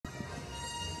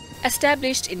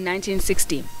Established in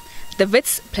 1960, the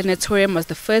Wits Planetarium was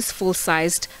the first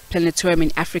full-sized planetarium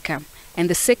in Africa and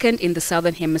the second in the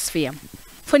Southern Hemisphere.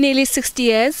 For nearly 60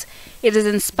 years, it has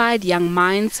inspired young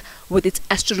minds with its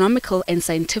astronomical and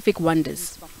scientific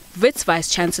wonders. Wits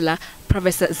Vice-Chancellor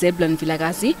Professor Zebulon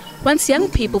Vilakazi wants young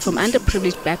people from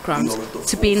underprivileged backgrounds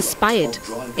to be inspired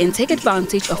and take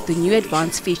advantage of the new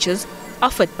advanced features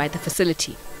offered by the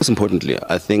facility. Most importantly,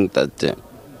 I think that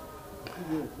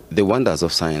the wonders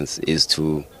of science is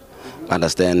to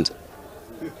understand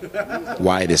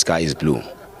why the sky is blue,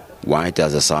 why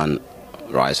does the sun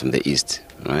rise from the east,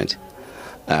 right?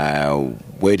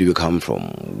 Where do we come from?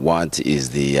 What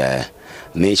is the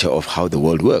nature of how the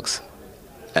world works?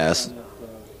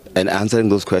 And answering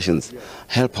those questions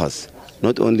help us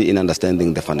not only in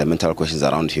understanding the fundamental questions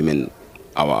around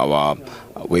our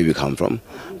where we come from,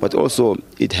 but also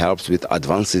it helps with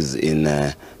advances in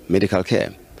medical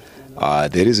care.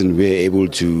 The reason we're able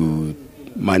to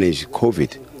manage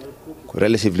COVID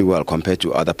relatively well compared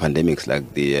to other pandemics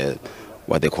like the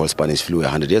what they call Spanish flu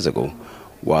 100 years ago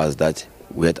was that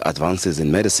we had advances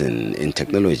in medicine, in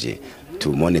technology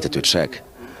to monitor, to track.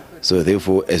 So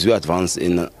therefore, as we advance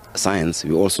in science,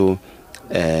 we also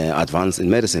advance in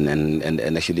medicine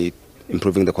and actually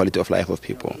improving the quality of life of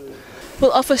people.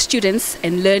 Will offer students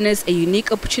and learners a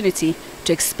unique opportunity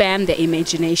to expand their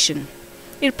imagination.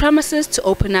 It promises to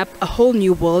open up a whole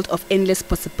new world of endless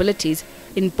possibilities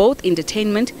in both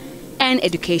entertainment and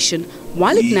education,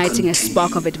 while igniting a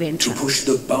spark of adventure.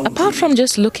 Apart from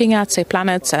just looking at, say,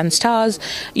 planets and stars,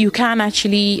 you can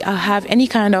actually have any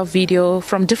kind of video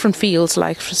from different fields,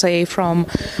 like, say, from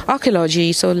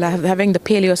archaeology, so having the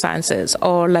paleosciences,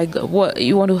 or like what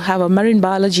you want to have a marine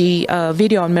biology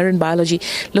video on marine biology,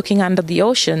 looking under the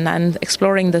ocean and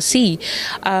exploring the sea,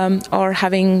 or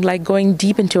having like going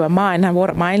deep into a mine and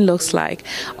what a mine looks like,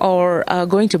 or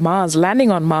going to Mars, landing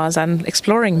on Mars and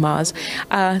exploring Mars.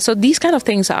 So these kind of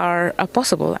things are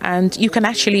possible, and you can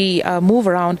actually move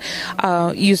around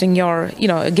using your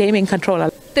gaming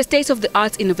controller. The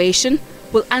state-of-the-art innovation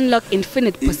will unlock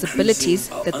infinite possibilities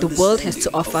that the world has to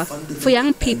offer for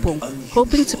young people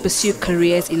hoping to pursue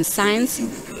careers in science,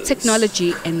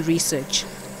 technology and research.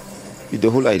 The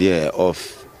whole idea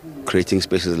of creating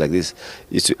spaces like this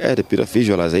is to add a bit of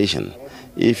visualization.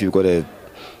 If you've got a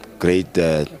grade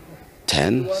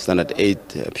 10, standard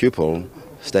 8 pupil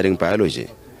studying biology,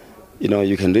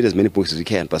 you can read as many books as you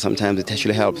can, but sometimes it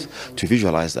actually helps to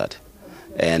visualize that.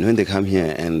 And when they come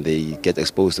here and they get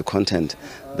exposed to content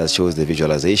that shows the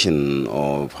visualization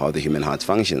of how the human heart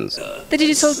functions. The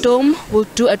Digital Dome will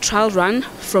do a trial run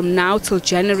from now till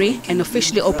January and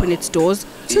officially open its doors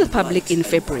to the public in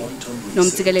February.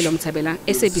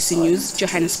 SABC News,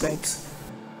 Johannesburg.